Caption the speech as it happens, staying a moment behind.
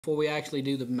Before we actually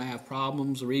do the math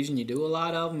problems, the reason you do a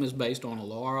lot of them is based on a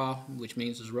LARA, which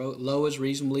means as low as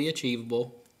reasonably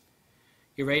achievable.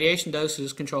 Your radiation dose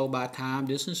is controlled by time,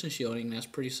 distance, and shielding. That's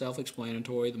pretty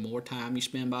self-explanatory. The more time you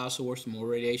spend by a source, the more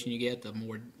radiation you get.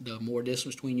 The more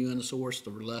distance between you and the source,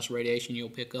 the less radiation you'll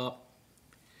pick up.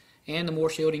 And the more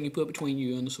shielding you put between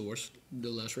you and the source, the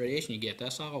less radiation you get.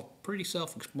 That's all pretty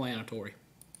self-explanatory.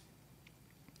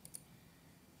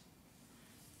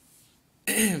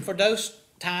 For dose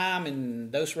time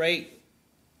and dose rate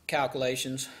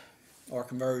calculations or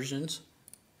conversions,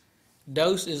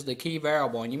 dose is the key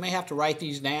variable, and you may have to write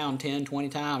these down 10, 20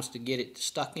 times to get it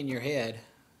stuck in your head,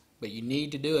 but you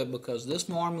need to do it because this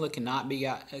formula cannot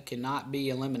be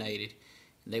eliminated.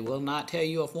 They will not tell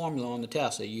you a formula on the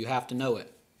test, so you have to know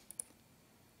it.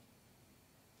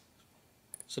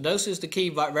 So dose is the key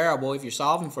variable. If you're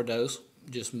solving for dose,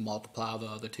 just multiply the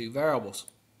other two variables.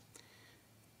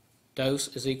 Dose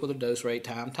is equal to dose rate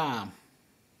times time.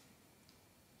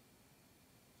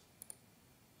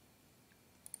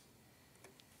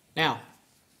 Now,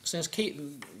 since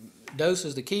dose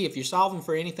is the key, if you're solving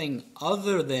for anything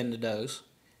other than the dose,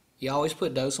 you always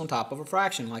put dose on top of a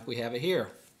fraction like we have it here.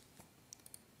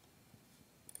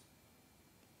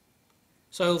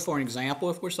 So for an example,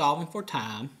 if we're solving for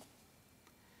time,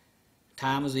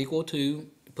 time is equal to,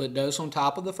 put dose on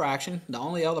top of the fraction. The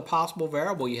only other possible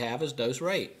variable you have is dose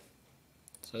rate.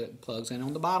 So it plugs in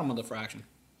on the bottom of the fraction.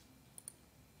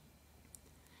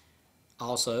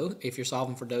 Also, if you're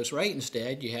solving for dose rate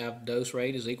instead, you have dose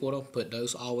rate is equal to, put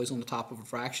dose always on the top of a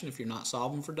fraction if you're not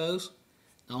solving for dose.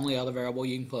 The only other variable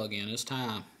you can plug in is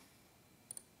time.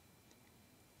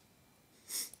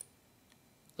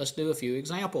 Let's do a few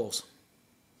examples.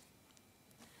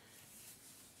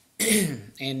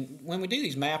 And when we do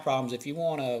these math problems, if you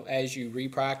want to, as you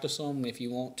repractice them, if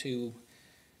you want to,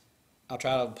 I'll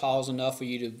try to pause enough for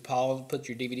you to pause, put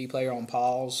your DVD player on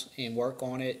pause and work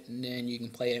on it, and then you can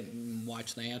play it and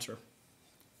watch the answer.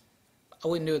 I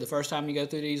wouldn't do it the first time you go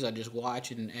through these. I just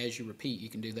watch it, and as you repeat, you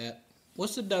can do that.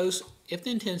 What's the dose if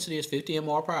the intensity is 50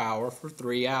 mR per hour for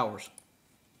 3 hours?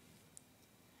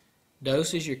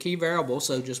 Dose is your key variable,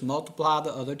 so just multiply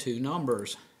the other two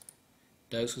numbers.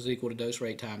 Dose is equal to dose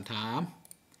rate times time.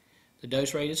 The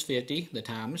dose rate is 50, the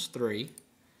time is 3.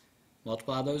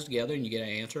 Multiply those together and you get an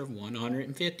answer of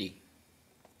 150.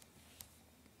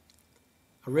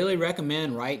 I really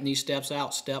recommend writing these steps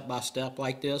out step by step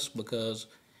like this because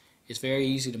it's very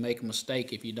easy to make a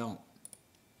mistake if you don't.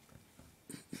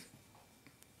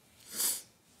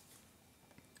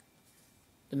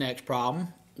 The next problem,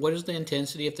 what is the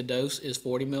intensity if the dose is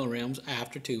 40 millirems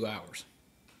after 2 hours?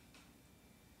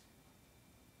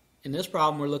 In this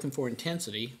problem we're looking for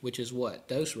intensity, which is what?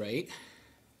 Dose rate.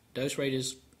 Dose rate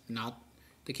is not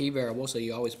the key variable, so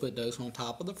you always put dose on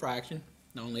top of the fraction.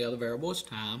 The only other variable is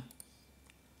time.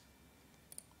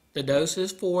 The dose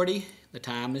is 40, the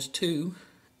time is 2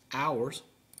 hours.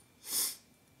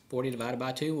 40 divided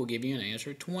by 2 will give you an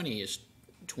answer. 20 is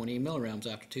 20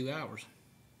 millirems after 2 hours.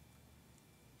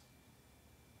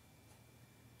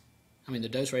 The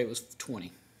dose rate was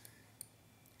 20.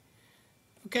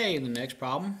 Okay, the next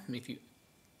problem,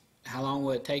 how long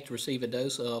will it take to receive a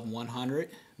dose of 100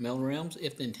 millirems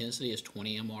if the intensity is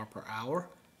 20 mR per hour?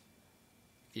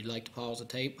 If you'd like to pause the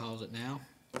tape, pause it now.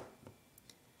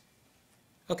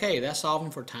 Okay, that's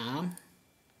solving for time,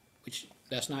 which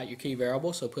that's not your key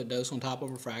variable, so put dose on top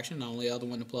of a fraction. The only other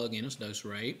one to plug in is dose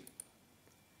rate.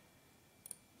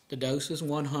 The dose is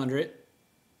 100,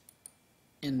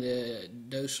 and the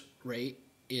dose rate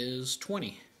is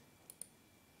 20.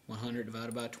 100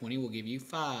 divided by 20 will give you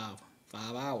 5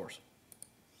 hours.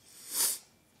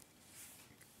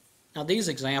 Now these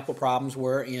example problems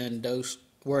were in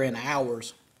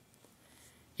hours.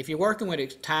 If you're working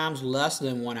with times less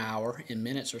than 1 hour in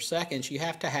minutes or seconds, you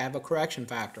have to have a correction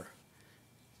factor.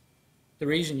 The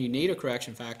reason you need a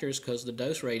correction factor is because the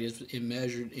dose rate is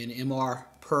measured in MR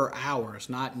per hour. It's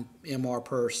not in MR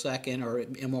per second or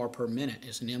MR per minute.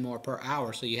 It's in MR per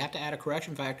hour. So you have to add a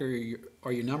correction factor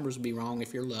or your numbers will be wrong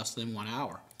if you're less than 1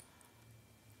 hour.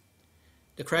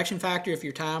 The correction factor if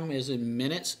your time is in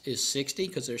minutes is 60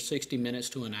 because there's 60 minutes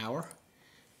to an hour.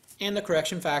 And the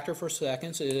correction factor for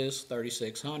seconds is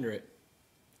 3600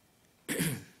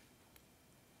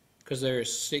 because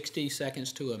there's 60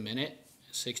 seconds to a minute,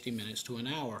 60 minutes to an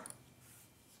hour.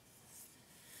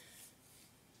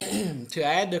 To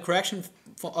add the correction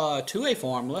to a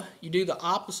formula, you do the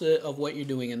opposite of what you're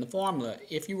doing in the formula.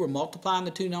 If you were multiplying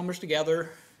the two numbers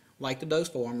together, like the dose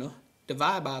formula,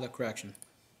 divide by the correction.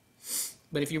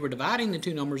 But if you were dividing the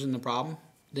two numbers in the problem,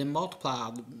 then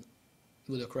multiply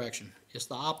with a correction. It's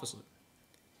the opposite.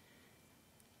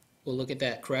 We'll look at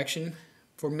that correction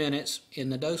for minutes in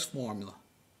the dose formula.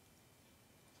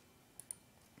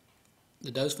 The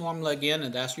dose formula again,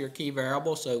 and that's your key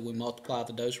variable, so we multiply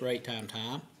the dose rate times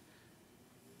time.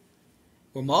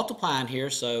 We're multiplying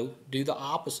here, so do the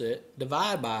opposite,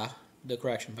 divide by the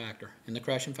correction factor, and the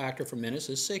correction factor for minutes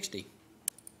is 60.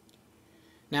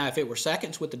 Now if it were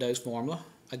seconds with the dose formula,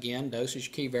 again, dose is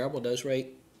your key variable, dose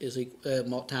rate is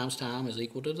times time is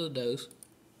equal to the dose.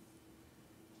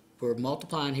 We're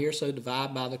multiplying here, so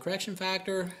divide by the correction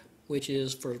factor, which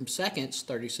is for seconds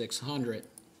 3600.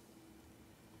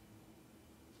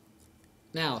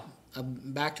 Now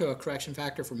back to a correction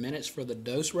factor for minutes for the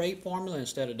dose rate formula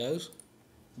instead of dose.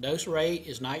 Dose rate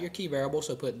is not your key variable,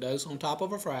 so put dose on top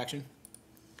of a fraction.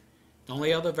 The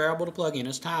only other variable to plug in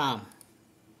is time.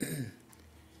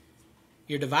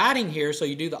 You're dividing here, so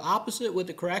you do the opposite with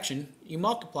the correction. You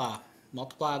multiply.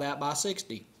 Multiply that by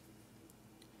 60.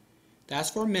 That's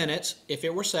for minutes. If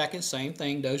it were seconds, same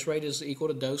thing. Dose rate is equal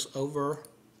to dose over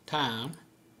time.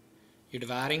 You're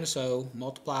dividing, so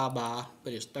multiply by,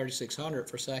 but it's 3600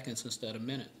 for seconds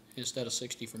instead of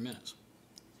 60 for minutes.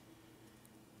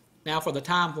 Now for the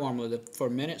time formula, for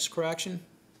minutes correction,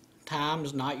 time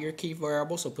is not your key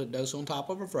variable, so put dose on top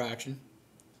of a fraction.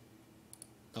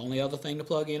 The only other thing to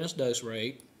plug in is dose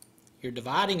rate. You're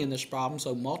dividing in this problem,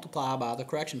 so multiply by the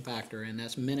correction factor, and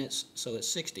that's minutes, so it's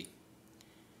 60.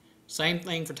 Same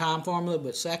thing for time formula,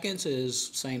 but seconds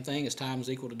is same thing as time is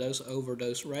equal to dose over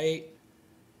dose rate.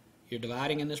 You're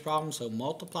dividing in this problem, so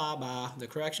multiply by the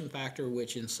correction factor,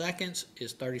 which in seconds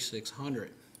is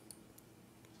 3600.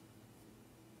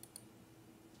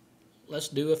 Let's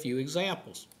do a few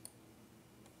examples.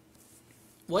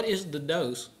 What is the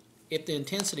dose if the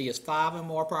intensity is 5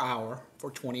 mmol per hour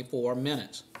for 24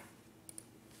 minutes?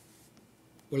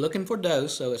 We're looking for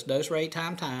dose, so it's dose rate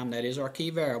times time. That is our key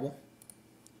variable.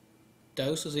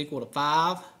 Dose is equal to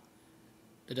 5.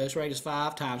 The dose rate is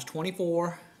 5 times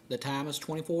 24. The time is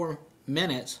 24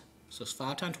 minutes, so it's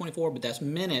 5 times 24, but that's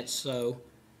minutes, so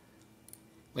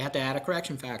we have to add a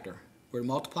correction factor. We're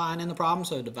multiplying in the problem,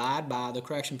 so divide by the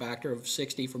correction factor of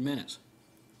 60 for minutes.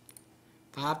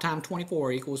 5 times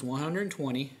 24 equals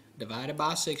 120, divided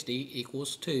by 60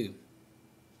 equals 2.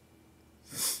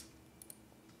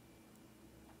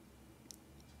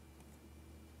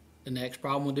 The next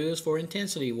problem we'll do is for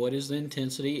intensity. What is the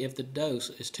intensity if the dose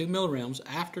is 2 millirems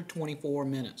after 24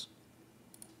 minutes?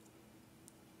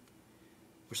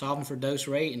 We're solving for dose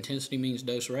rate. Intensity means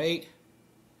dose rate.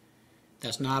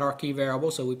 That's not our key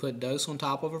variable, so we put dose on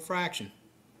top of a fraction.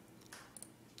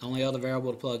 The only other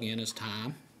variable to plug in is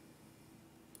time.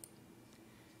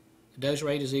 The dose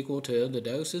rate is equal to, the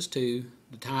dose is 2,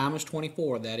 the time is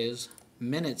 24, that is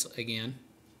minutes again.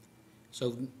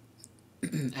 So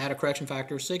add a correction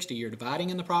factor of 60. You're dividing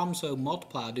in the problem, so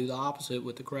multiply, do the opposite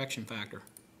with the correction factor.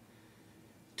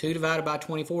 2 divided by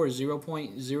 24 is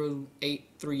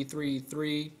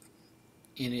 0.08333,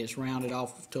 and it's rounded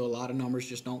off to a lot of numbers,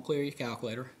 just don't clear your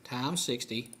calculator. Times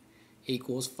 60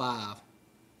 equals 5.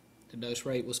 The dose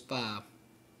rate was 5.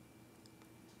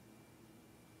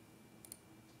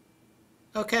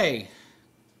 Okay,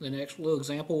 the next little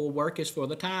example we'll work is for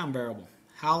the time variable.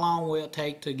 How long will it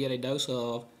take to get a dose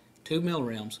of 2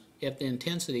 millirems if the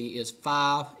intensity is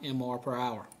 5 mmol per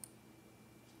hour?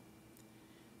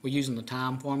 We're using the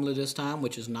time formula this time,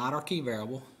 which is not our key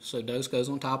variable, so dose goes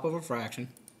on top of a fraction.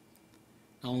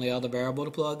 The only other variable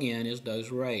to plug in is dose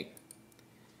rate.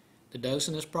 The dose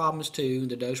in this problem is 2,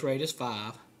 the dose rate is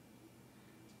 5.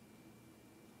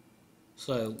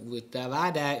 So we'll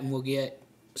divide that and we'll get,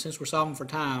 since we're solving for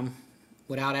time,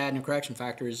 without adding a correction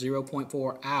factor, is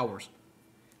 0.4 hours.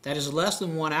 That is less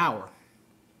than 1 hour.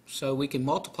 So we can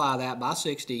multiply that by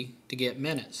 60 to get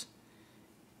minutes,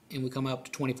 and we come up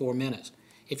to 24 minutes.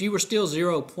 If you were still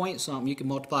 0 point something, you can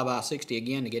multiply by 60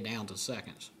 again to get down to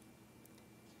seconds.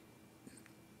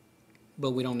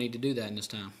 But we don't need to do that in this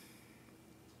time.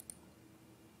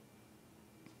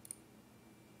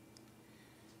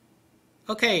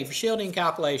 Okay, for shielding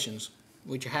calculations,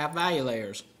 which have value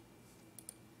layers.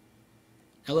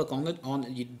 Now look,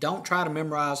 you don't try to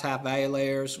memorize half value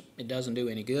layers. It doesn't do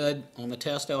any good. On the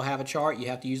test, they'll have a chart. You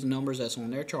have to use the numbers that's on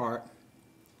their chart.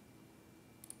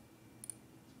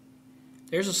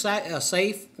 There's a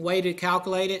safe way to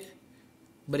calculate it,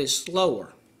 but it's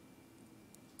slower.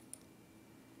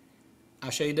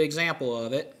 I'll show you the example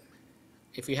of it.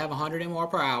 If you have 100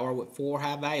 mmol per hour with 4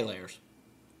 half value layers,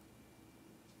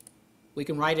 we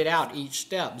can write it out each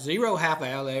step. 0 half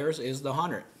value layers is the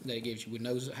 100 that it gives you with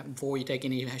no, before you take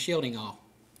any shielding off.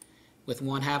 With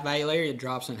 1 half value layer, it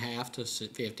drops in half to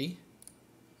 50.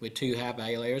 With 2 half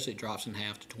value layers, it drops in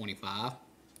half to 25.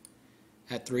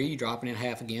 At 3, you drop it in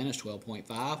half again, it's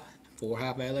 12.5. 4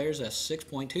 half-value layers, that's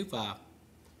 6.25.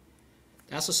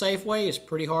 That's a safe way. It's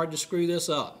pretty hard to screw this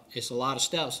up. It's a lot of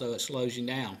steps, so it slows you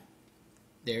down.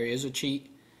 There is a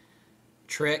cheat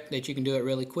trick that you can do it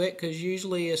really quick, because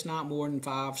usually it's not more than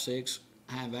 5, 6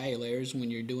 half-value layers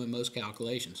when you're doing most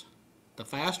calculations. The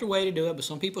faster way to do it, but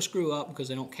some people screw up because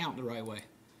they don't count the right way.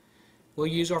 We'll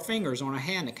use our fingers on a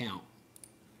hand to count.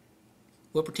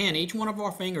 We'll pretend each one of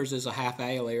our fingers is a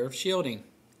half-value layer of shielding.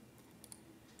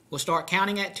 We'll start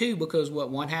counting at 2 because what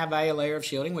 1 half-value layer of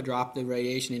shielding would drop the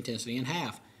radiation intensity in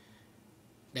half.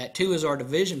 That 2 is our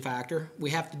division factor. We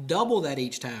have to double that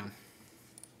each time,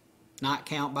 not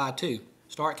count by 2.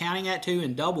 Start counting at 2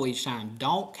 and double each time.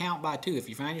 Don't count by 2. If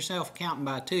you find yourself counting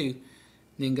by 2,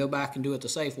 then go back and do it the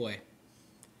safe way.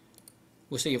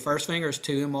 We'll see your first finger is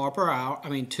 2 MR per hour.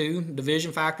 2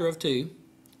 division factor of 2.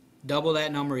 Double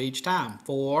that number each time.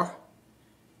 4,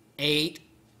 8,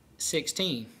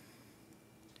 16.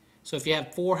 So if you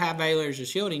have 4 half-value layers of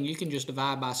shielding, you can just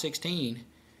divide by 16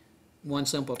 one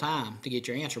simple time to get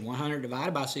your answer. 100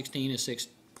 divided by 16 is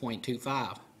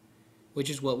 6.25,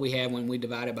 which is what we had when we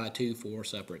divided by 2 4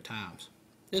 separate times.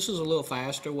 This is a little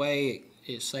faster way.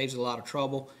 It saves a lot of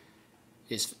trouble.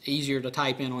 It's easier to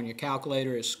type in on your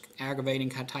calculator. It's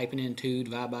aggravating typing in 2,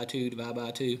 divide by 2, divide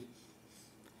by 2.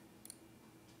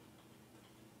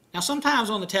 Now sometimes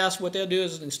on the test what they'll do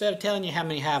is instead of telling you how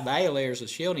many half-value layers of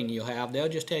shielding you'll have, they'll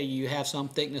just tell you you have some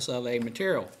thickness of a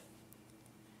material.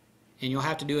 And you'll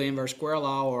have to do an inverse square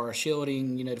law or a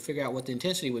shielding, to figure out what the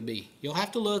intensity would be. You'll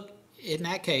have to look, in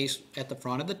that case, at the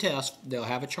front of the test. They'll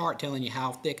have a chart telling you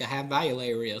how thick a half-value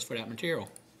layer is for that material.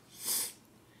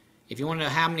 If you want to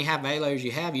know how many half-value layers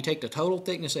you have, you take the total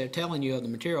thickness they're telling you of the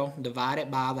material, divide it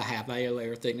by the half-value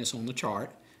layer thickness on the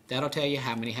chart. That'll tell you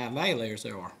how many half-value layers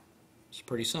there are. It's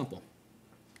pretty simple.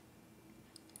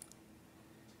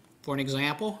 For an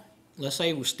example, let's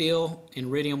say with steel and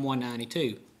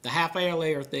radium-192. The half-value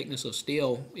layer thickness of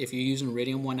steel, if you're using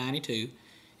radium-192,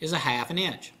 is 1/2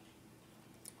 inch.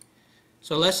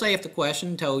 So let's say if the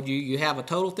question told you you have a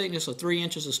total thickness of 3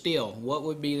 inches of steel, what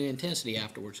would be the intensity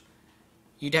afterwards?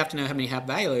 You'd have to know how many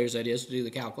half-value layers that is to do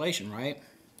the calculation, right?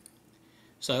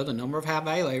 So the number of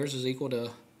half-value layers is equal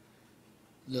to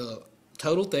the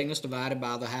total thickness divided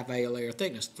by the half-value layer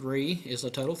thickness. 3 is the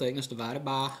total thickness divided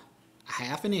by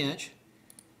 1/2 inch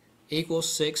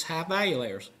equals 6 half-value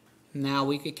layers. Now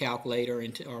we could calculate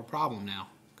our problem now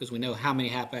because we know how many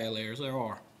half-value layers there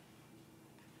are.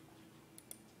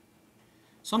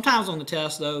 Sometimes on the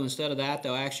test though, instead of that,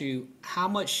 they'll ask you how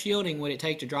much shielding would it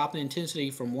take to drop the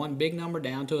intensity from one big number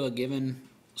down to a given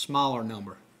smaller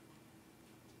number.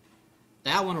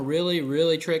 That one will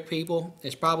really trick people.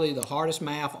 It's probably the hardest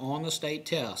math on the state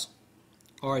test,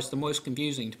 or it's the most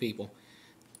confusing to people.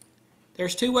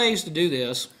 There's 2 ways to do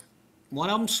this. One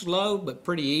of them's slow but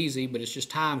pretty easy, but it's just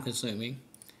time consuming.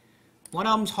 One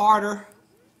of them's harder,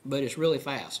 but it's really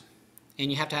fast.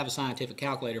 And you have to have a scientific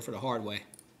calculator for the hard way.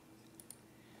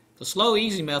 The slow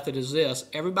easy method is this.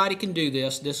 Everybody can do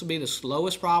this. This will be the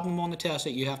slowest problem on the test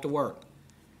that you have to work.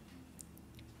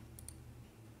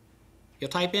 You'll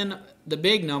type in the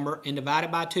big number and divide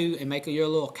it by 2 and make your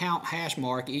little count hash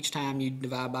mark each time you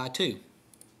divide by 2.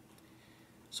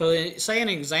 So say an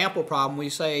example problem, we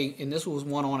say, and this was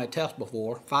one on a test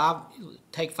before,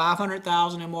 take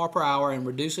 500,000 MR per hour and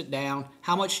reduce it down.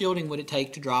 How much shielding would it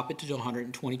take to drop it to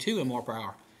 122 MR per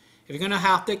hour? If you're going to know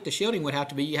how thick the shielding would have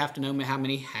to be, you have to know how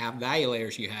many half-value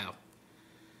layers you have.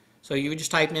 So you would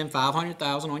just type in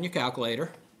 500,000 on your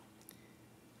calculator,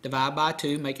 divide by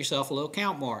 2, make yourself a little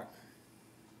count mark.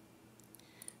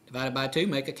 Divided by 2,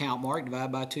 make a count mark.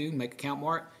 Divide by 2, make a count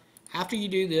mark. After you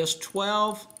do this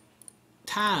 12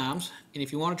 times, and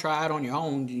if you want to try it on your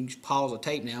own, you can just pause the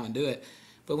tape now and do it.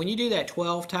 But when you do that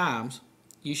 12 times,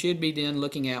 you should be then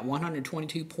looking at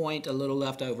 122 point a little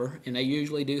left over, and they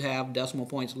usually do have decimal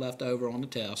points left over on the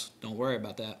test. Don't worry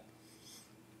about that.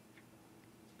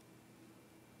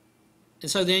 And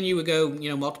so then you would go,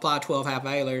 multiply 12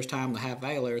 half-value layers times the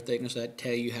half-value layer thickness. That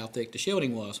tell you how thick the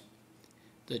shielding was.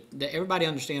 Everybody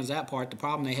understands that part. The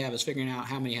problem they have is figuring out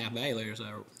how many half-value layers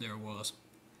there was.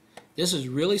 This is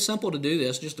really simple to do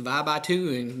this. Just divide by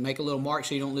 2 and make a little mark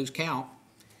so you don't lose count.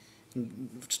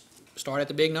 Start at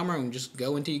the big number and just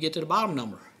go until you get to the bottom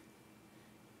number.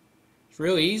 It's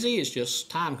real easy. It's just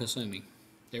time consuming.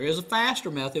 There is a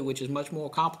faster method which is much more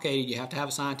complicated. You have to have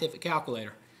a scientific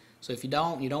calculator. So if you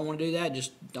don't want to do that,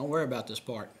 just don't worry about this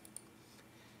part.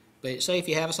 But say if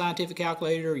you have a scientific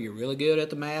calculator, you're really good at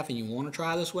the math, and you want to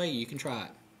try this way, you can try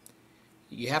it.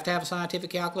 You have to have a scientific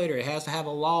calculator. It has to have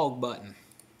a log button,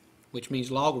 which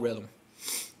means logarithm.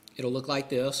 It'll look like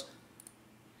this.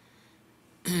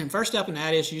 First step in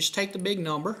that is you just take the big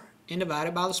number and divide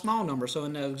it by the small number. So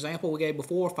in the example we gave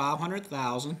before,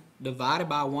 500,000 divided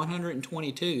by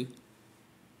 122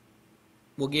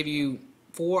 will give you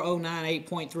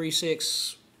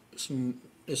 4098.36,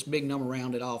 this big number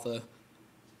rounded off of.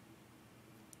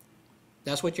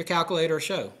 That's what your calculator will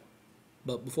show.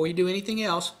 But before you do anything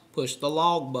else, push the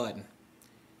log button.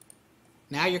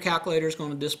 Now your calculator is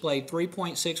going to display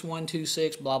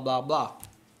 3.6126 blah blah blah.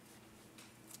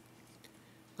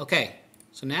 Okay,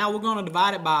 so now we're going to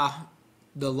divide it by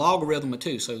the logarithm of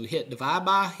 2. So hit divide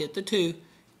by, hit the 2.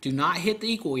 Do not hit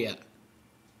the equal yet.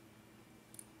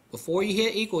 Before you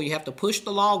hit equal, you have to push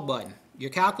the log button. Your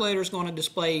calculator is going to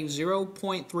display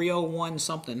 0.301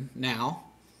 something now.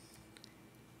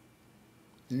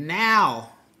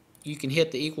 Now you can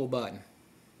hit the equal button.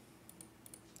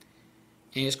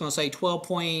 And it's going to say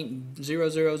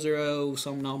 12.000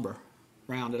 some number,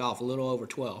 rounded off, a little over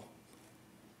 12.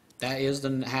 That is the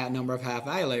number of half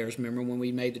evaluators. Remember when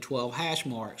we made the 12 hash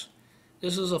marks.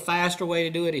 This is a faster way to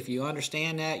do it if you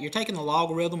understand that. You're taking the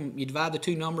logarithm, you divide the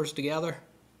two numbers together,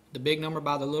 the big number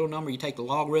by the little number, you take the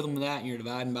logarithm of that and you're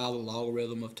dividing by the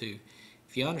logarithm of 2.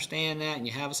 If you understand that and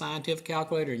you have a scientific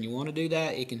calculator and you want to do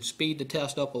that, it can speed the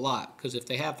test up a lot. Because if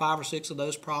they have 5 or 6 of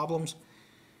those problems,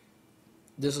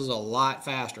 this is a lot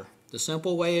faster. The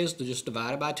simple way is to just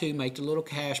divide it by 2, make the little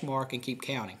hash mark, and keep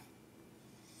counting.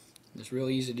 It's real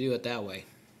easy to do it that way.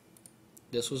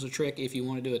 This was a trick if you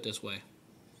want to do it this way.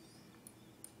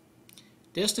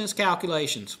 Distance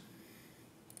calculations.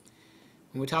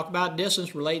 When we talk about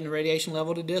distance relating the radiation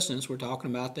level to distance, we're talking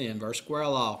about the inverse square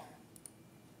law.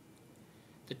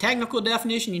 The technical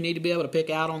definition you need to be able to pick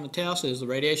out on the test is the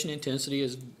radiation intensity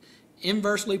is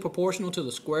inversely proportional to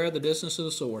the square of the distance to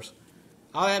the source.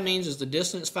 All that means is the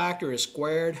distance factor is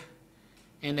squared,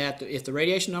 and that if the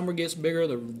radiation number gets bigger,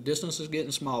 the distance is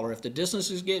getting smaller. If the distance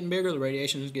is getting bigger, the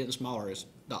radiation is getting smaller. It's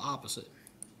the opposite.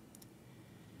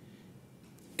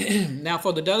 Now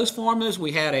for the dose formulas,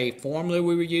 we had a formula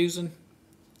we were using.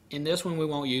 In this one, we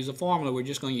won't use a formula. We're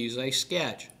just going to use a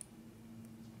sketch.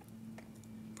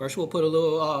 First, we'll put a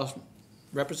little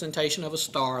representation of a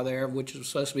star there, which is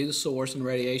supposed to be the source and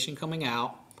radiation coming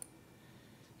out.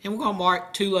 And we're going to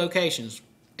mark 2 locations.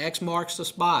 X marks the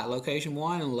spot, location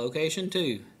 1 and location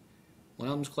 2. One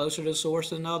of them is closer to the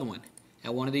source than the other one.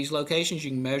 At one of these locations,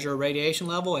 you can measure a radiation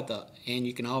level, and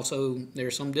you can also,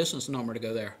 there's some distance number to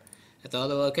go there. At the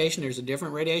other location, there's a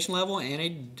different radiation level and a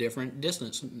different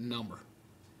distance number.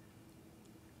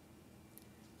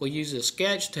 We'll use a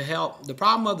sketch to help. The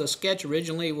problem of the sketch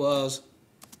originally was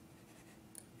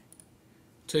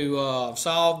to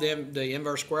solve the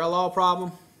inverse square law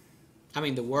problem. I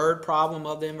mean the word problem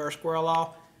of the inverse square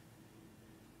law.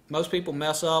 Most people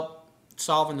mess up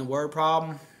solving the word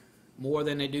problem more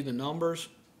than they do the numbers,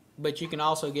 but you can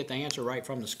also get the answer right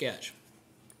from the sketch.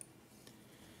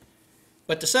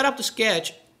 But to set up the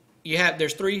sketch,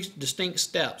 there's 3 distinct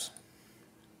steps.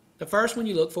 The first one,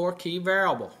 you look for a key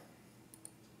variable.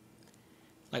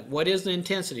 Like, what is the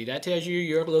intensity? That tells you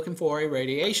you're looking for a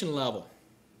radiation level,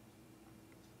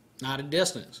 not a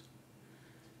distance.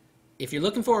 If you're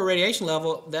looking for a radiation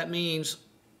level, that means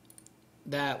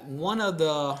that one of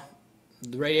the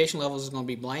radiation levels is going to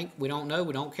be blank. We don't know.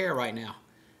 We don't care right now.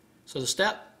 So the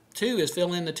step 2 is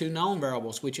fill in the 2 known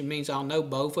variables, which means I'll know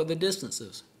both of the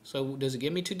distances. So does it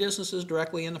give me 2 distances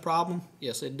directly in the problem?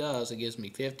 Yes, it does. It gives me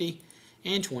 50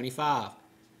 and 25.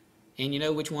 And you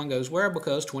know which one goes where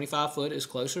because 25 foot is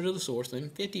closer to the source than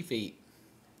 50 feet.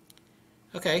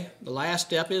 Okay, the last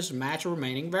step is to match a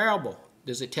remaining variable.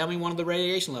 Does it tell me one of the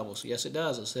radiation levels? Yes, it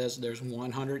does. It says there's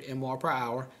 100 MR per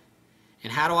hour.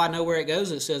 And how do I know where it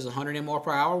goes? It says 100 MR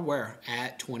per hour where?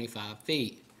 At 25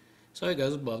 feet. So it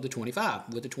goes above the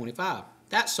 25, with the 25.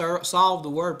 That solved the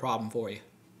word problem for you.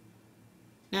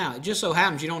 Now, it just so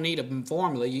happens you don't need a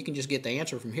formula. You can just get the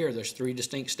answer from here. There's 3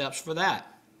 distinct steps for that.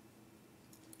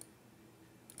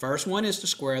 First one is to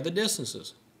square the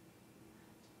distances.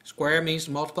 Square means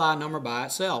to multiply a number by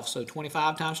itself. So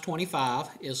 25 times 25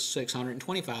 is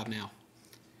 625 now.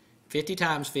 50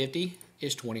 times 50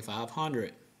 is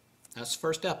 2500. That's the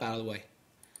first step out of the way.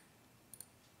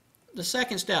 The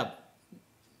second step,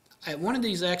 at one of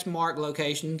these X mark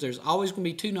locations, there's always going to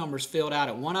be 2 numbers filled out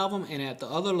at one of them, and at the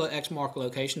other X mark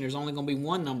location, there's only going to be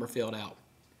 1 number filled out.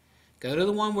 Go to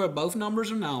the one where both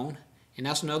numbers are known, and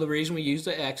that's another reason we use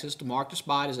the X's to mark the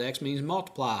spot, as X means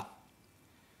multiply.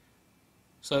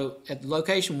 So at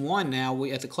location 1 now,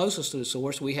 at the closest to the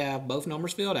source, we have both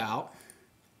numbers filled out.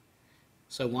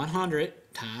 So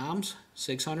 100 times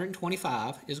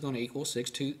 625 is going to equal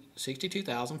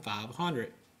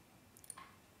 62,500.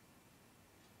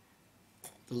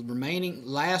 The remaining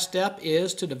last step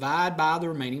is to divide by the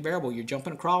remaining variable. You're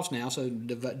jumping across now, so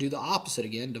do the opposite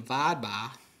again. Divide by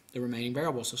the remaining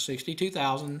variable. So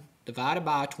 62,000 divided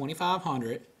by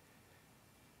 2,500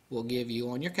 will give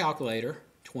you on your calculator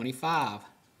 25.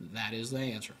 That is the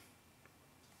answer.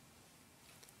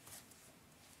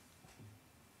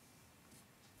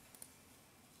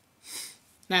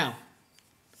 Now,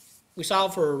 we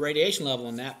solved for a radiation level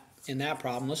in that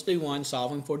problem. Let's do one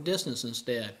solving for distance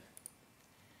instead.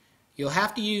 You'll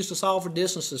have to use the solve for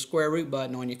distance the square root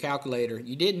button on your calculator.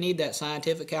 You didn't need that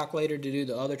scientific calculator to do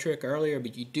the other trick earlier,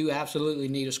 but you do absolutely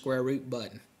need a square root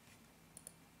button.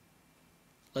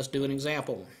 Let's do an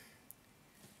example.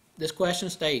 This question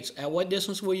states, at what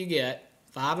distance will you get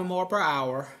 5 or more per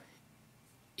hour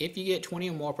if you get 20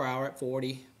 or more per hour at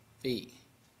 40 feet?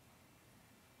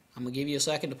 I'm going to give you a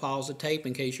second to pause the tape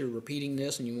in case you're repeating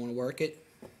this and you want to work it.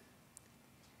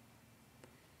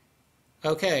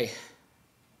 Okay.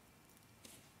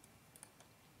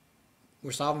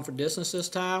 We're solving for distance this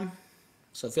time,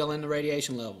 so fill in the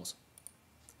radiation levels.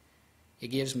 It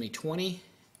gives me 20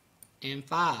 and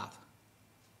 5.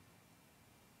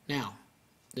 Now,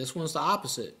 this one's the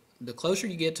opposite. The closer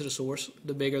you get to the source,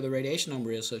 the bigger the radiation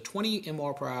number is. So 20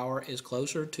 mmol per hour is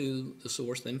closer to the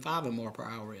source than 5 mmol per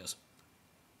hour is.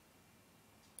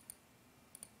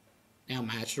 Now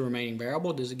match the remaining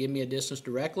variable. Does it give me a distance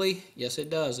directly? Yes,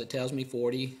 it does. It tells me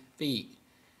 40 feet.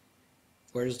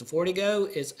 Where does the 40 go?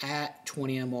 It's at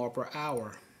 20 mmol per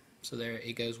hour. So there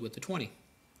it goes with the 20.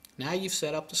 Now you've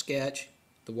set up the sketch,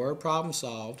 the word problem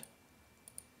solved.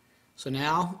 So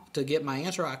now to get my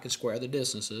answer I can square the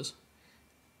distances.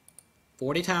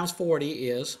 40 times 40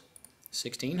 is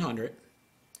 1600.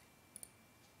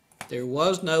 There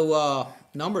was no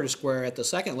number to square at the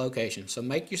second location, so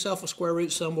make yourself a square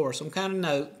root symbol or some kind of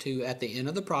note to, at the end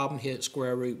of the problem, hit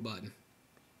square root button.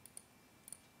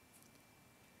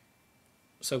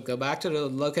 So go back to the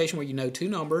location where you know two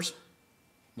numbers,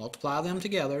 multiply them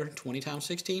together. 20 times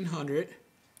 1600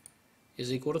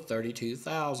 is equal to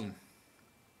 32,000.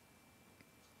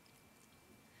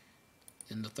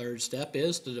 And the third step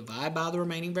is to divide by the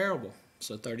remaining variable.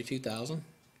 So 32,000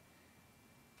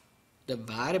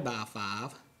 divided by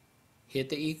 5. Hit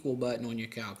the equal button on your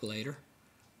calculator.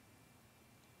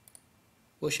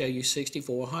 We'll show you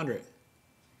 6,400.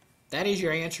 That is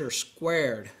your answer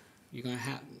squared. You're going to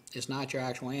have, it's not your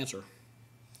actual answer.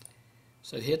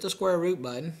 So hit the square root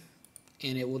button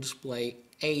and it will display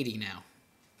 80 now.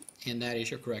 And that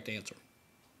is your correct answer.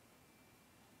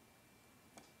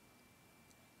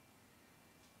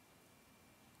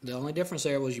 The only difference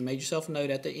there was you made yourself a note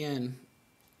at the end.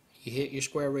 You hit your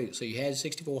square root. So you had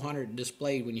 6,400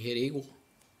 displayed when you hit equal.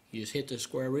 You just hit the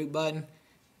square root button.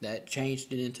 That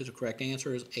changed it into the correct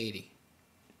answer is 80.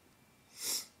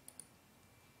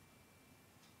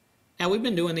 Now we've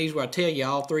been doing these where I tell you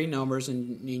all three numbers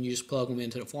and you just plug them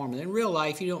into the formula. In real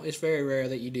life, it's very rare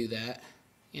that you do that,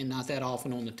 and not that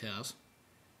often on the test.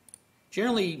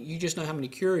 Generally, you just know how many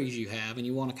curies you have, and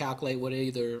you want to calculate what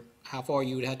either how far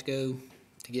you would have to go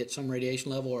to get some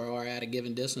radiation level, or at a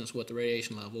given distance what the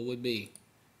radiation level would be.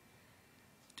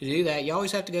 To do that, you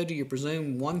always have to go to your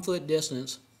presumed 1 foot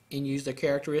distance and use the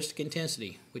characteristic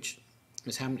intensity, which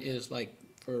is how is like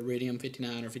for iridium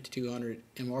 59 or 5200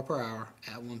 mmol per hour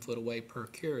at 1 foot away per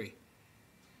curie.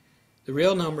 The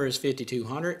real number is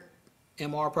 5200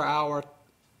 mmol per hour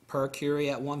per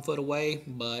curie at 1 foot away,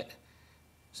 but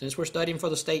since we're studying for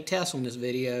the state test on this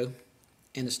video,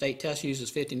 and the state test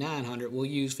uses 5900, we'll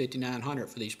use 5900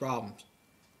 for these problems.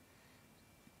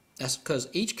 That's because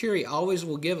each curie always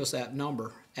will give us that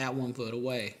number at 1 foot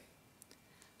away.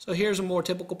 So here's a more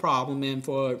typical problem, and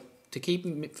to keep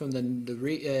it from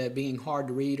being hard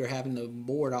to read or having the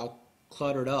board all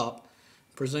cluttered up,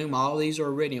 presume all these are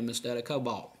iridium instead of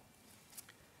cobalt.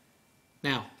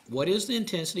 Now, what is the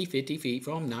intensity 50 feet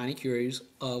from 90 curies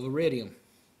of iridium?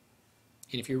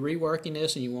 And if you're reworking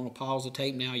this and you want to pause the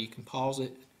tape now, you can pause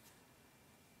it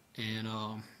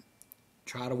and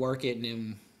try to work it and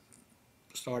then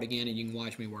start again and you can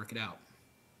watch me work it out.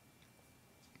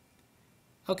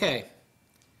 Okay.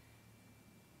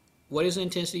 What is the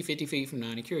intensity 50 feet from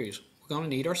 90 curies? We're going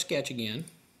to need our sketch again.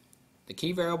 The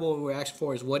key variable we're asking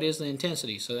for is what is the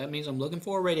intensity. So that means I'm looking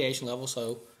for a radiation level,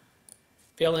 so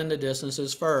fill in the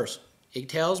distances first. It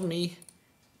tells me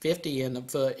 50 in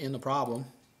the problem.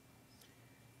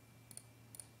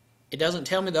 It doesn't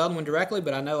tell me the other one directly,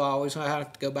 but I know I always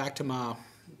have to go back to my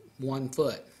 1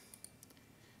 foot.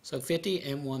 So 50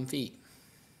 and 1 feet.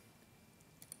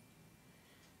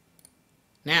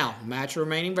 Now, match the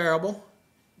remaining variable.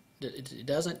 It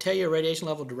doesn't tell you a radiation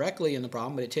level directly in the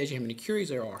problem, but it tells you how many curies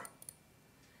there are.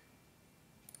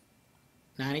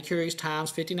 90 curies times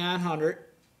 5,900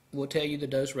 will tell you the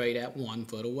dose rate at 1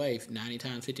 foot away. 90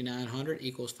 times 5,900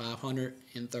 equals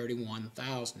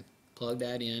 531,000. Plug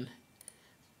that in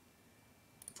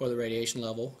for the radiation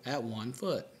level at 1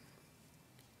 foot.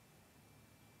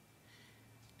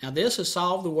 Now this has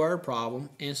solved the word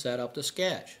problem and set up the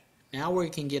sketch. Now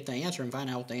we can get the answer and find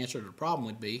out what the answer to the problem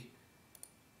would be.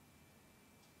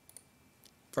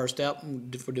 First step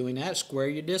for doing that, square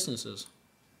your distances.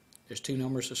 There's two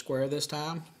numbers to square this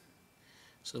time.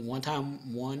 So 1 times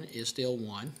 1 is still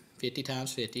 1. 50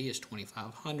 times 50 is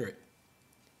 2,500.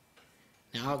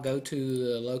 Now I'll go to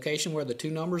the location where the two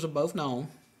numbers are both known.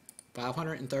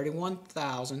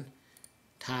 531,000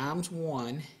 times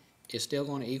 1 is still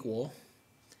going to equal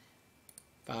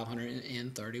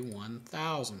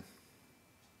 531,000.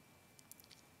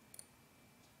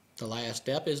 The last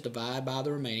step is divide by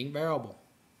the remaining variable.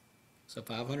 So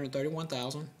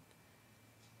 531,000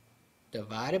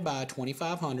 divided by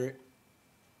 2,500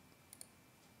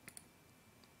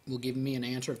 will give me an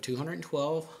answer of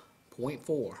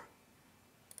 212.4.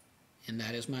 And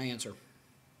that is my answer.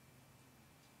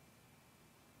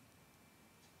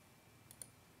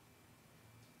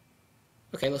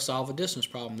 Okay, let's solve a distance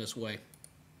problem this way.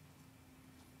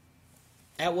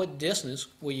 At what distance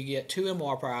will you get 2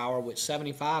 MR per hour with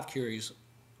 75 curies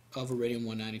of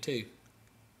Iridium-192?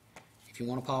 If you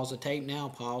want to pause the tape now,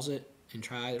 pause it and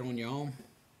try it on your own.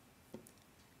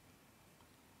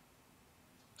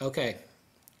 Okay.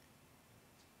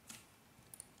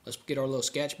 Let's get our little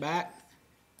sketch back.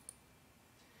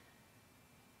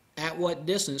 At what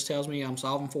distance tells me I'm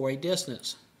solving for a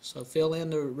distance. So fill in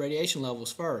the radiation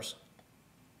levels first.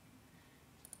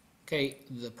 Okay,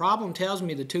 the problem tells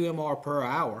me the 2 MR per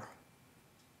hour.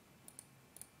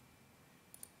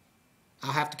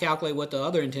 I'll have to calculate what the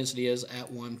other intensity is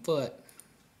at 1 foot.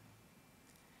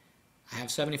 I have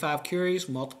 75 curies,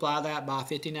 multiply that by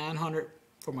 5,900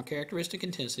 for my characteristic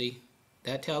intensity.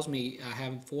 That tells me I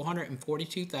have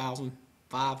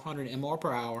 442,500 MR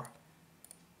per hour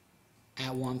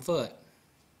at 1 foot.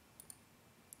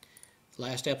 The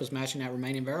last step is matching that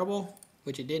remaining variable,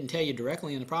 which it didn't tell you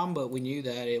directly in the problem, but we knew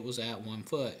that it was at 1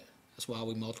 foot. That's why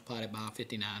we multiplied it by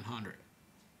 5,900.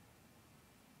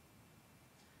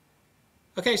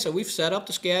 Okay, so we've set up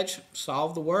the sketch,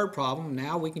 solved the word problem.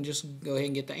 Now we can just go ahead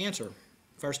and get the answer.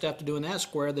 First step to doing that,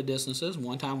 square the distances.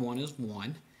 1 times 1 is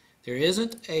 1. There's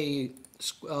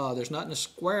nothing to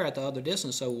square at the other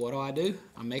distance, so what do?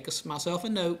 I make myself a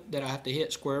note that I have to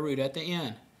hit square root at the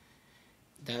end.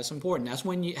 That's important. That's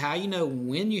how you know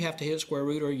when you have to hit square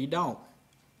root or you don't.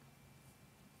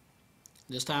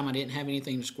 This time I didn't have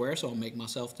anything to square, so I'll make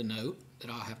myself the note that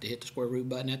I'll have to hit the square root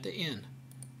button at the end.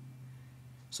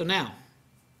 So now,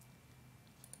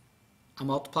 I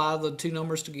multiply the two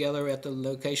numbers together at the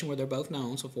location where they're both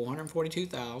known, so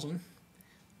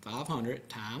 442,500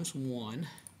 times 1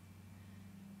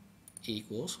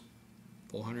 equals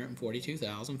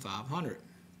 442,500.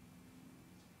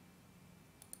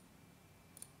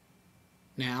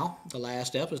 Now, the last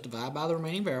step is divide by the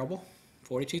remaining variable,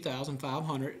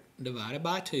 42,500 divided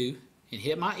by 2, and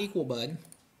hit my equal button.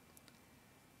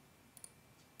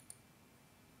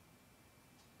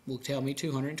 Will tell me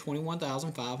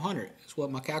 221,500. That's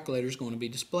what my calculator is going to be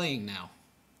displaying now.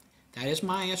 That is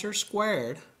my answer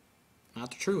squared, not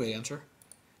the true answer.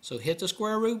 So hit the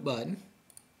square root button,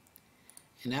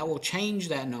 and that will change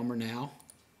that number now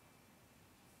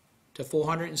to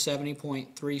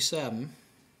 470.37,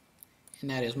 and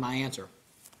that is my answer.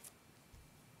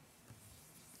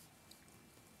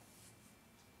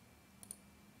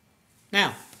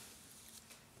 Now,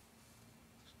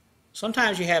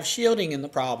 sometimes you have shielding in the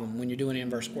problem when you're doing an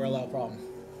inverse square law problem.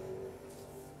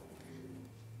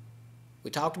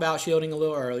 We talked about shielding a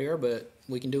little earlier, but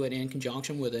we can do it in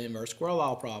conjunction with an inverse square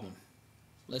law problem.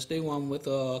 Let's do one with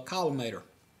a collimator.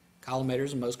 Collimator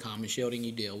is the most common shielding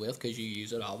you deal with because you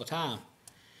use it all the time.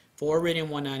 For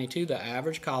Iridium-192, the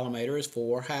average collimator is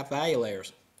 4 half-value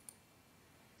layers.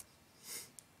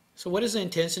 So what is the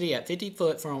intensity at 50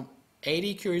 foot from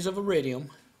 80 curies of iridium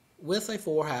with a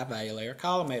 4 half-value layer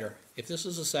collimator? If this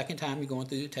is the second time you're going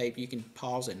through the tape, you can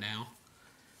pause it now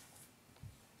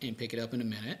and pick it up in a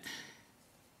minute.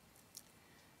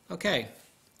 Okay.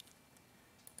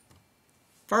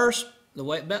 First, the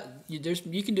way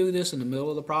you can do this in the middle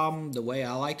of the problem. The way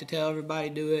I like to tell everybody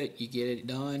to do it, you get it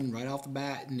done right off the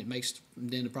bat, and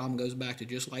then the problem goes back to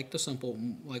just like the simple,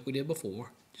 like we did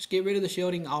before. Just get rid of the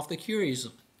shielding off the curies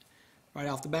right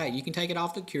off the bat. You can take it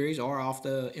off the curies or off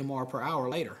the MR per hour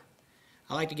later.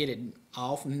 I like to get it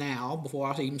off now before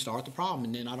I even start the problem,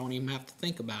 and then I don't even have to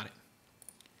think about it.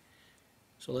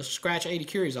 So let's scratch 80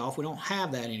 curies off. We don't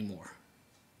have that anymore.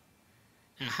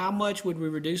 Now, how much would we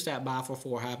reduce that by for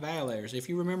 4 high-value layers? If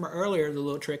you remember earlier, the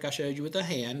little trick I showed you with the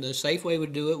hand, the safe way to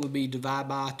do it would be divide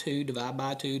by 2, divide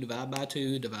by 2, divide by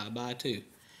 2, divide by 2.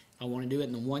 I want to do it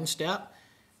in the one step.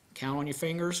 Count on your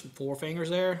fingers, 4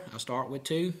 fingers there. I start with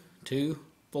 2, 2,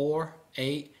 4,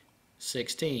 8,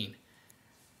 16.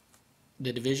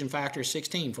 The division factor is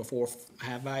 16 for 4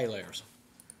 half-value layers.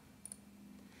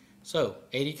 So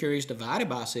 80 curies divided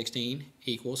by 16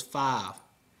 equals 5.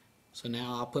 So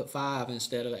now I'll put 5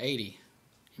 instead of 80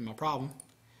 in my problem.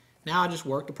 Now I just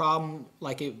work the problem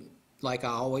like I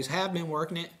always have been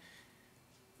working it,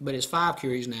 but it's 5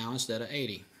 curies now instead of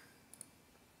 80.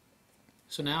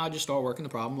 So now I just start working the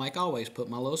problem like always. Put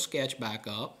my little sketch back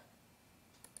up.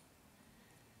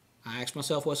 I ask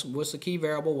myself what's the key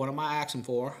variable, what am I asking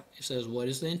for? It says what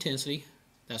is the intensity?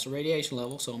 That's the radiation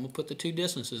level, so I'm going to put the 2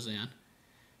 distances in.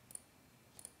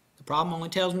 The problem only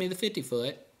tells me the 50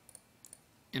 foot,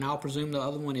 and I'll presume the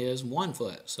other one is 1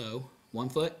 foot. So 1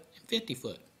 foot and 50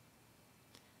 foot.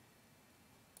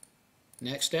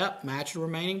 Next step, match the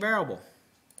remaining variable.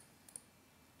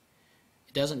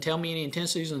 It doesn't tell me any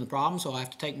intensities in the problem, so I have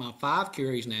to take my 5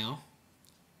 curies now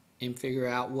and figure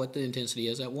out what the intensity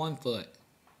is at 1 foot.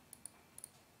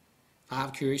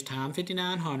 5 curies times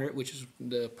 5,900, which is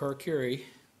the per curie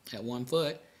at 1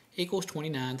 foot, equals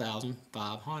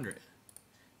 29,500.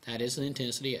 That is the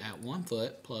intensity at 1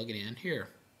 foot. Plug it in here.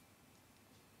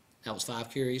 That was 5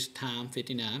 curies times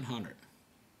 5,900.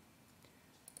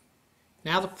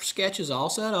 Now the sketch is all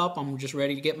set up. I'm just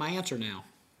ready to get my answer now.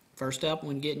 First step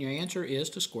when getting your answer is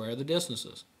to square the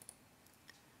distances.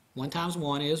 1 times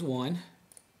 1 is 1.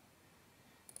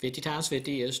 50 times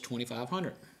 50 is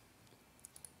 2,500.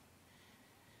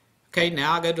 Okay,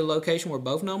 now I go to the location where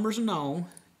both numbers are known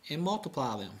and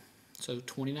multiply them. So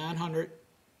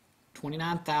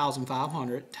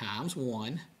 29,500 times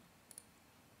 1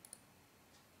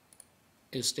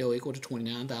 is still equal to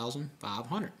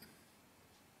 29,500.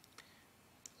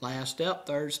 Last step,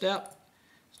 third step,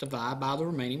 is divide by the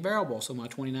remaining variable. So my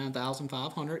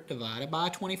 29,500 divided by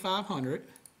 2,500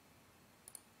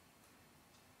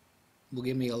 will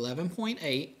give me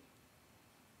 11.8,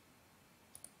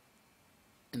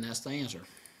 and that's the answer.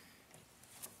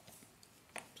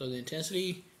 So the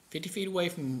intensity 50 feet away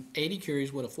from 80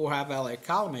 curies with a 4 high-value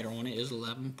collimator on it is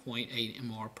 11.8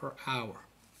 MR per hour.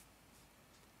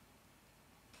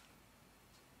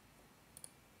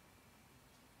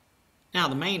 Now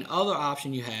the main other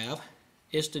option you have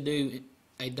is to do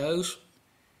a dose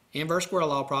inverse square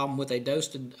law problem with a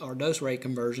dose rate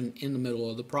conversion in the middle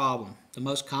of the problem. The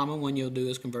most common one you'll do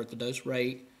is convert the dose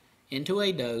rate into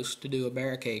a dose to do a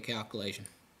barricade calculation.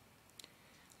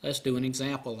 Let's do an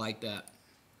example like that.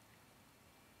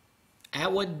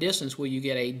 At what distance will you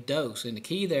get a dose? And the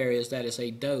key there is that it's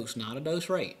a dose, not a dose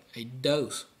rate. A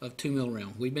dose of 2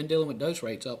 millirem. We've been dealing with dose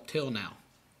rates up till now.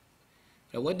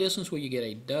 But at what distance will you get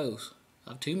a dose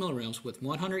of 2 millirems with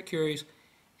 100 curies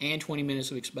and 20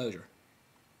 minutes of exposure?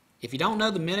 If you don't know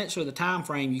the minutes or the time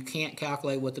frame, you can't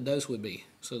calculate what the dose would be.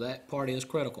 So that part is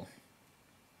critical.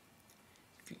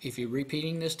 If you're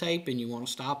repeating this tape and you want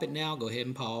to stop it now, go ahead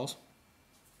and pause.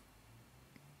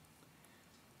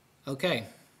 Okay.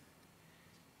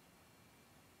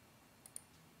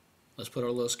 Let's put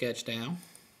our little sketch down.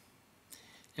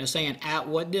 And it's saying at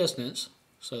what distance,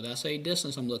 so that's a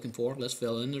distance I'm looking for. Let's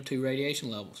fill in the 2 radiation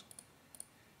levels.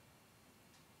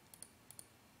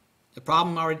 The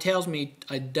problem already tells me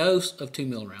a dose of 2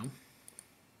 millirem.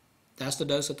 That's the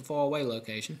dose at the far away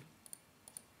location.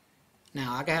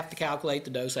 Now I have to calculate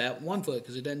the dose at 1 foot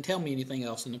because it doesn't tell me anything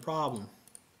else in the problem.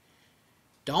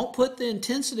 Don't put the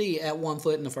intensity at 1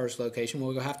 foot in the first location.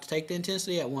 We're going to have to take the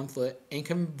intensity at 1 foot and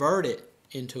convert it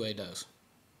into a dose.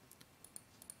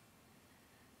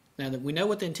 Now that we know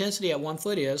what the intensity at 1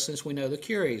 foot is, since we know the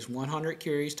curies, 100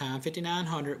 curies times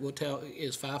 5,900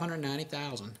 is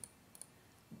 590,000.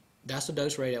 That's the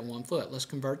dose rate at 1 foot. Let's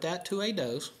convert that to a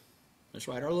dose. Let's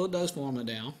write our little dose formula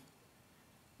down.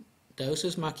 Dose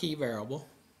is my key variable,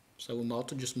 so we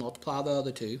just multiply the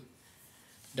other two.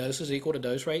 Dose is equal to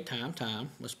dose rate times time.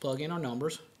 Let's plug in our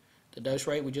numbers. The dose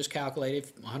rate we just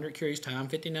calculated, 100 curies times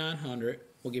 5,900,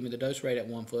 will give me the dose rate at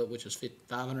 1 foot, which is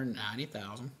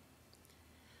 590,000.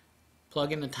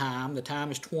 Plug in the time. The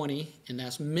time is 20, and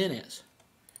that's minutes.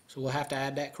 So we'll have to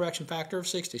add that correction factor of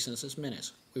 60 since it's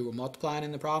minutes. We were multiplying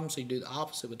in the problem, so you do the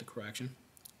opposite with the correction.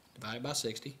 Divided by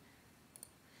 60.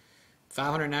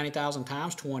 590,000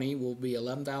 times 20 will be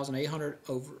 11,800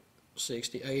 over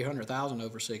 60, 800,000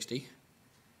 over 60,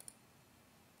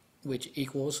 which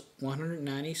equals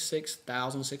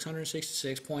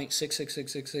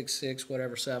 196,666.666666,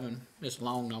 whatever, 7. It's a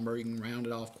long number. You can round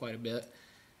it off quite a bit.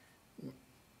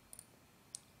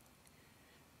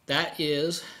 That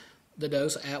is the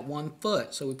dose at 1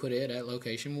 foot, so we put it at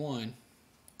location 1.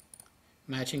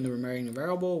 Matching the remaining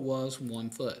variable was 1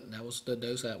 foot. That was the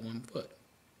dose at 1 foot.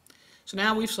 So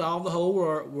now we've solved the whole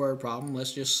word problem.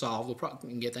 Let's just solve the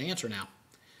problem and get the answer now.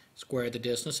 Square the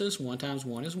distances. 1 times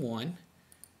 1 is 1.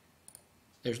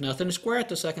 There's nothing to square at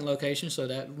the second location, so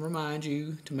that reminds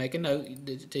you to make a note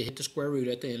to hit the square root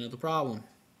at the end of the problem.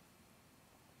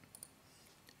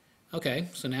 Okay,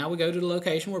 so now we go to the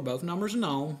location where both numbers are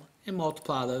known and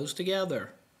multiply those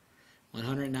together.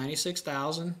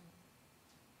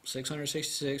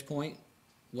 196,666 point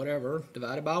whatever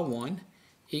divided by 1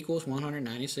 equals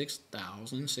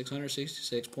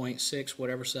 196,666.6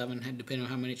 whatever 7, depending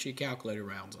on how many your calculator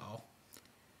rounds off.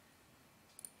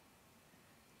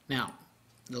 Now,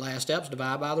 the last step is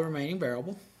divide by the remaining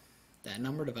variable. That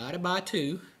number divided by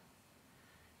 2.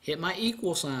 Hit my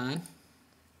equal sign.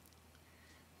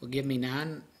 Will give me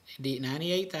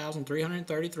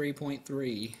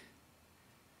 98,333.3.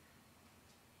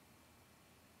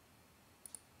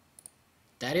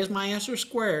 That is my answer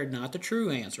squared, not the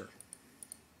true answer.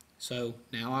 So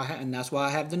now and that's why I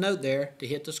have the note there to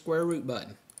hit the square root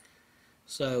button.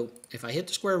 So if I hit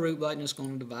the square root button, it's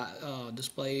going to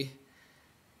display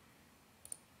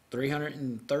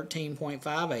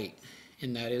 313.58,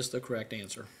 and that is the correct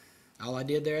answer. All I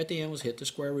did there at the end was hit the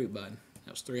square root button.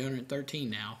 That was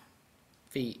 313 now,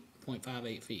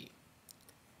 0.58 feet.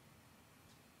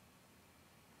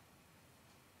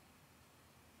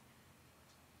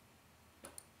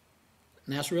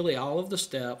 And that's really all of the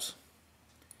steps.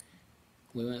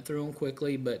 We went through them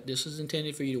quickly, but this is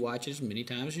intended for you to watch it as many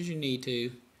times as you need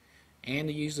to, and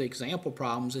to use the example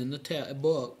problems in the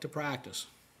book to practice.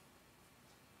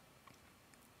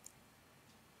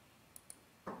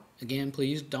 Again,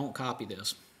 please don't copy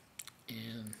this.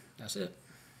 And that's it.